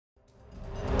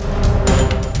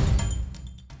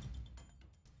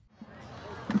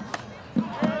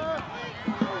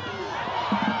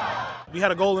We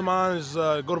had a goal in mind, is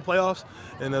go to playoffs,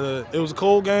 and it was a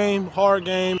cold game, hard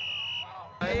game.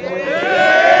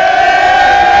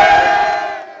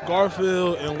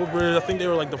 Gar-field and Woodbridge, I think they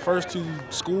were like the first two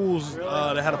schools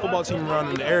that had a football team around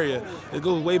in the area. It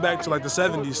goes way back to like the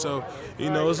 70s, so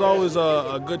it's always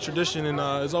a good tradition, and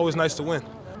it's always nice to win.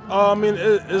 I mean,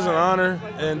 it is an honor,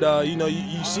 and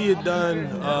you see it done,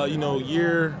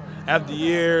 year after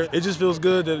year. It just feels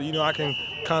good that I can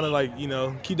kind of like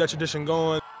keep that tradition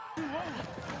going.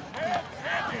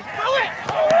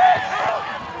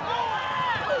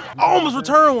 I almost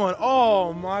returned one.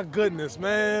 Oh my goodness,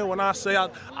 man! When I say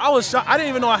I was shocked. I didn't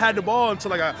even know I had the ball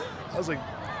until I was like,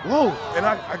 whoa! And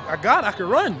I could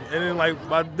run. And then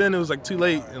by then it was like too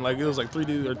late, and it was like two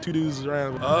dudes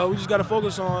around. We just got to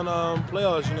focus on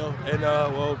playoffs, And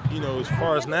as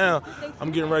far as now,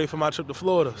 I'm getting ready for my trip to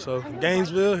Florida. So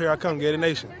Gainesville, here I come, Gator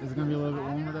Nation. Is it gonna be a little bit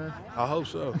warmer there? I hope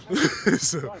so.